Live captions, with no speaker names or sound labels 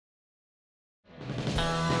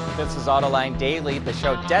This is Autoline Daily, the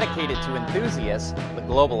show dedicated to enthusiasts of the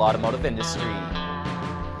global automotive industry.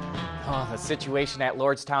 The situation at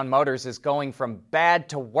Lordstown Motors is going from bad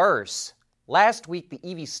to worse. Last week, the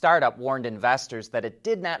EV startup warned investors that it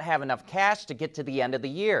did not have enough cash to get to the end of the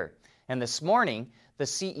year. And this morning, the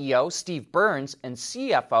CEO, Steve Burns, and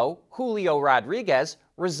CFO, Julio Rodriguez,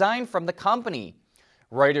 resigned from the company.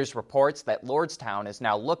 Reuters reports that Lordstown is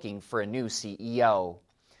now looking for a new CEO.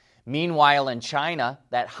 Meanwhile, in China,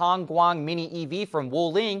 that Hongguang Mini EV from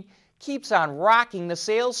Wuling keeps on rocking the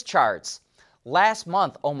sales charts. Last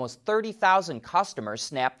month, almost 30,000 customers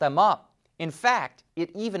snapped them up. In fact,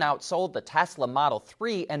 it even outsold the Tesla Model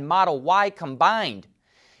 3 and Model Y combined.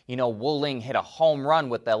 You know, Wuling hit a home run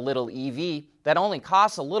with that little EV that only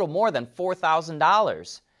costs a little more than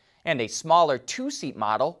 $4,000. And a smaller two-seat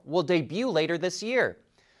model will debut later this year.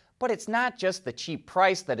 But it's not just the cheap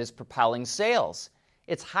price that is propelling sales.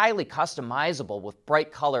 It's highly customizable with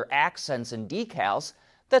bright color accents and decals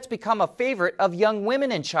that's become a favorite of young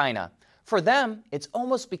women in China. For them, it's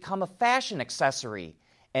almost become a fashion accessory.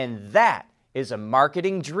 And that is a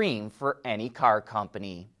marketing dream for any car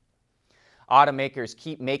company. Automakers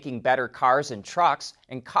keep making better cars and trucks,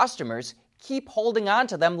 and customers keep holding on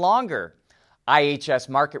to them longer. IHS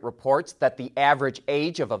Markit reports that the average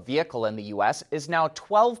age of a vehicle in the U.S. is now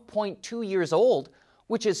 12.2 years old,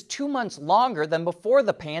 which is 2 months longer than before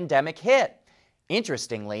the pandemic hit.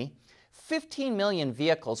 Interestingly, 15 million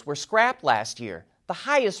vehicles were scrapped last year, the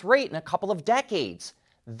highest rate in a couple of decades.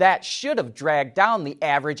 That should have dragged down the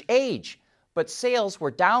average age, but sales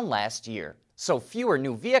were down last year, so fewer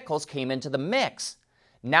new vehicles came into the mix.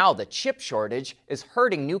 Now the chip shortage is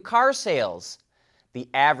hurting new car sales. The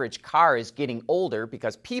average car is getting older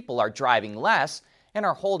because people are driving less and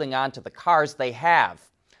are holding on to the cars they have.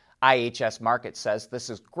 IHS Markit says this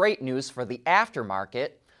is great news for the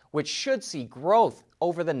aftermarket, which should see growth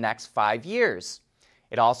over the next 5 years.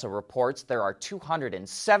 It also reports there are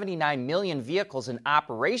 279 million vehicles in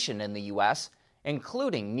operation in the U.S.,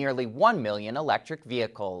 including nearly 1 million electric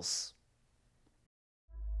vehicles.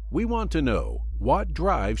 We want to know what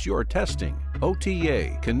drives your testing.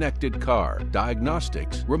 OTA, connected car,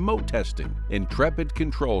 diagnostics, remote testing. Intrepid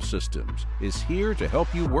Control Systems is here to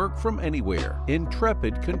help you work from anywhere.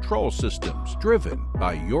 Intrepid Control Systems, driven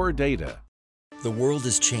by your data. The world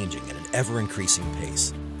is changing at an ever-increasing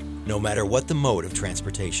pace. No matter what the mode of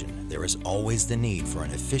transportation, there is always the need for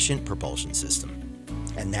an efficient propulsion system.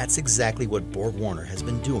 And that's exactly what BorgWarner has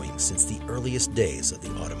been doing since the earliest days of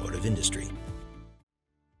the automotive industry.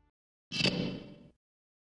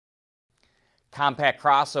 Compact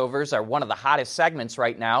crossovers are one of the hottest segments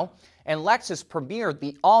right now, and Lexus premiered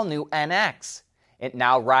the all-new NX. It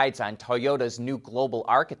now rides on Toyota's new global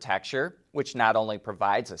architecture, which not only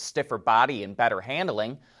provides a stiffer body and better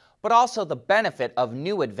handling, but also the benefit of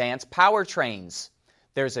new advanced powertrains.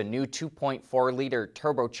 There's a new 2.4-liter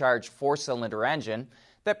turbocharged four-cylinder engine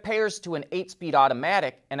that pairs to an 8-speed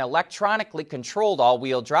automatic and electronically controlled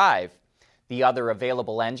all-wheel drive. The other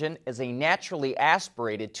available engine is a naturally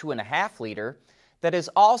aspirated 2.5-liter that is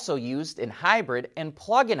also used in hybrid and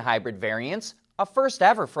plug-in hybrid variants, a first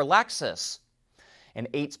ever for Lexus. An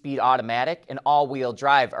 8-speed automatic and all-wheel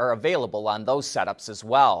drive are available on those setups as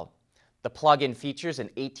well. The plug-in features an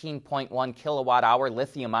 18.1 kilowatt-hour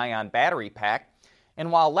lithium-ion battery pack,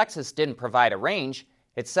 and while Lexus didn't provide a range,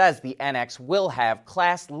 it says the NX will have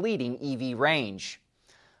class-leading EV range.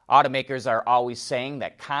 Automakers are always saying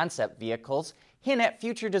that concept vehicles hint at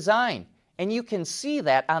future design, and you can see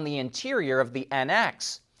that on the interior of the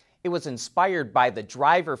NX. It was inspired by the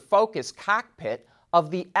driver-focused cockpit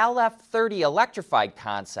of the LF30 electrified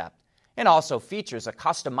concept, and also features a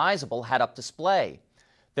customizable head-up display.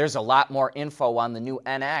 There's a lot more info on the new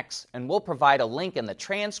NX, and we'll provide a link in the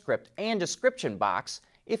transcript and description box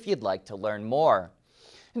if you'd like to learn more.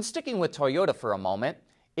 And sticking with Toyota for a moment,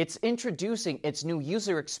 it's introducing its new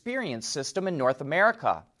user experience system in North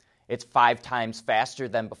America. It's 5 times faster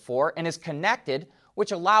than before and is connected,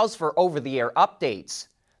 which allows for over-the-air updates.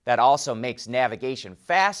 That also makes navigation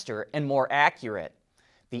faster and more accurate.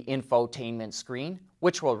 The infotainment screen,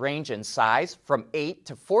 which will range in size from 8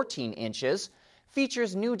 to 14 inches,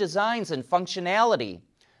 features new designs and functionality.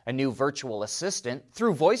 A new virtual assistant,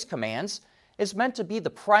 through voice commands, is meant to be the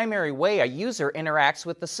primary way a user interacts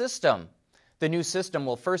with the system. The new system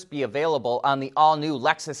will first be available on the all-new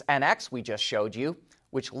Lexus NX we just showed you,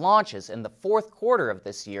 which launches in the 4th quarter of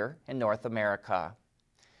this year in North America.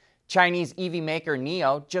 Chinese EV maker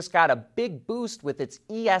NIO just got a big boost with its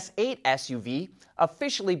ES8 SUV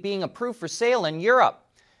officially being approved for sale in Europe.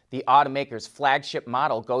 The automaker's flagship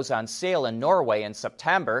model goes on sale in Norway in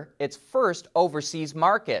September, its first overseas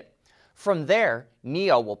market. From there,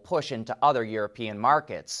 NIO will push into other European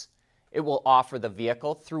markets. It will offer the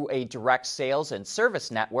vehicle through a direct sales and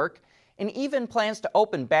service network, and even plans to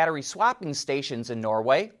open battery swapping stations in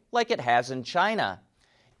Norway like it has in China.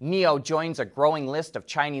 NIO joins a growing list of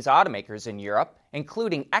Chinese automakers in Europe,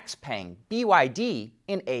 including XPeng, BYD,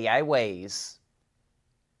 and AIWays.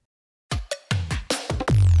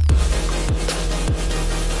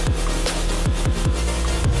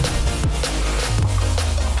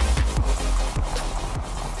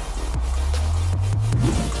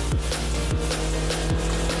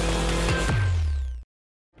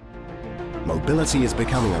 Mobility is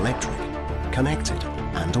becoming electric, connected,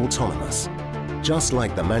 and autonomous, just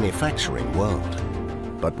like the manufacturing world.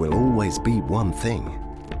 But will always be one thing: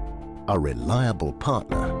 a reliable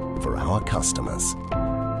partner for our customers.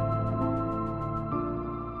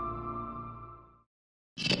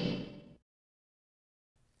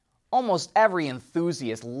 Almost every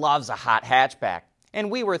enthusiast loves a hot hatchback,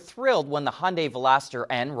 and we were thrilled when the Hyundai Veloster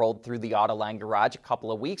N rolled through the Autoline garage a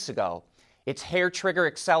couple of weeks ago. Its hair-trigger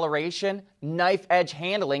acceleration, knife-edge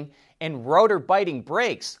handling, and rotor-biting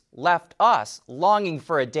brakes left us longing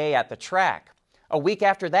for a day at the track. A week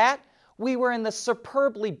after that, we were in the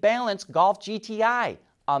superbly balanced Golf GTI,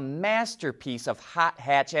 a masterpiece of hot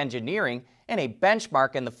hatch engineering and a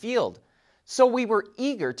benchmark in the field. So we were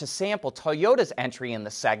eager to sample Toyota's entry in the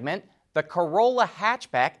segment, the Corolla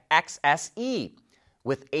Hatchback XSE.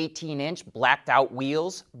 With 18-inch blacked-out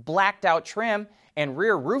wheels, blacked-out trim, and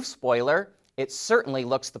rear roof spoiler, it certainly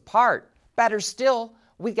looks the part. Better still,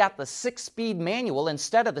 we got the 6-speed manual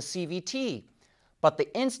instead of the CVT. But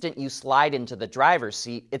the instant you slide into the driver's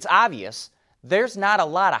seat, it's obvious there's not a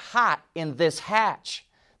lot of hot in this hatch.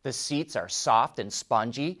 The seats are soft and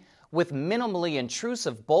spongy, with minimally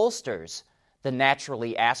intrusive bolsters. The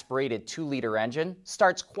naturally aspirated 2-liter engine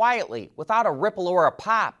starts quietly, without a ripple or a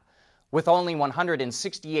pop. With only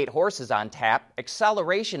 168 horses on tap,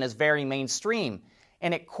 acceleration is very mainstream,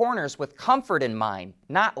 and it corners with comfort in mind,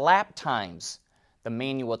 not lap times. The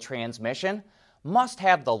manual transmission must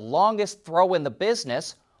have the longest throw in the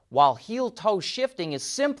business, while heel-toe shifting is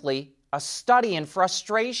simply a study in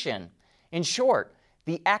frustration. In short,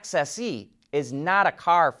 the XSE is not a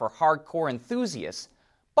car for hardcore enthusiasts,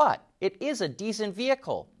 but it is a decent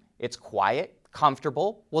vehicle. It's quiet,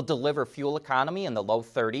 comfortable, will deliver fuel economy in the low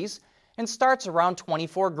 30s, and starts around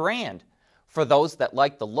 $24,000. For those that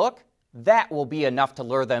like the look, that will be enough to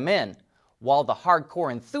lure them in, while the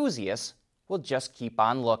hardcore enthusiasts will just keep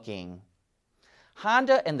on looking.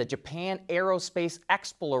 Honda and the Japan Aerospace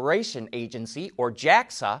Exploration Agency, or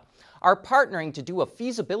JAXA, are partnering to do a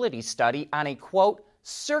feasibility study on a, quote,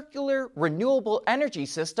 circular renewable energy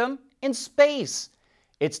system in space.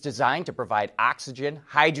 It's designed to provide oxygen,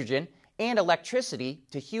 hydrogen, and electricity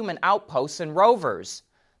to human outposts and rovers.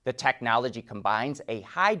 The technology combines a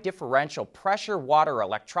high differential pressure water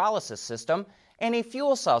electrolysis system and a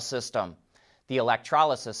fuel cell system. The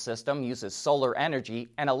electrolysis system uses solar energy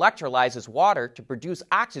and electrolyzes water to produce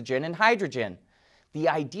oxygen and hydrogen. The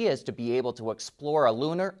idea is to be able to explore a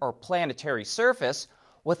lunar or planetary surface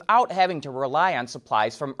without having to rely on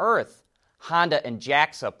supplies from Earth. Honda and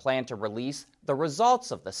JAXA plan to release the results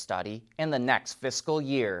of the study in the next fiscal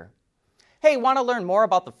year. Hey, want to learn more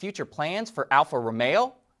about the future plans for Alfa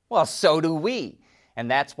Romeo? Well, so do we. And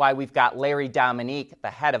that's why we've got Larry Dominique, the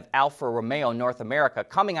head of Alfa Romeo North America,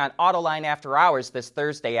 coming on Autoline After Hours this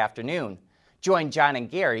Thursday afternoon. Join John and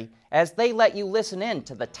Gary as they let you listen in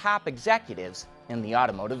to the top executives in the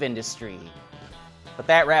automotive industry. But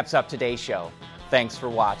that wraps up today's show. Thanks for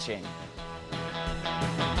watching.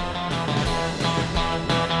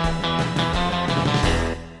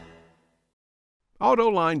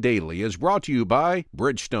 Autoline Daily is brought to you by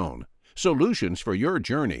Bridgestone, solutions for your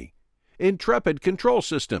journey. Intrepid Control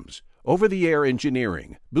Systems, over-the-air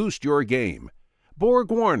engineering, boost your game.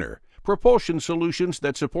 Borg-Warner, propulsion solutions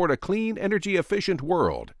that support a clean, energy-efficient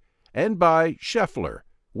world. And by Schaeffler,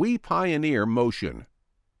 we pioneer motion.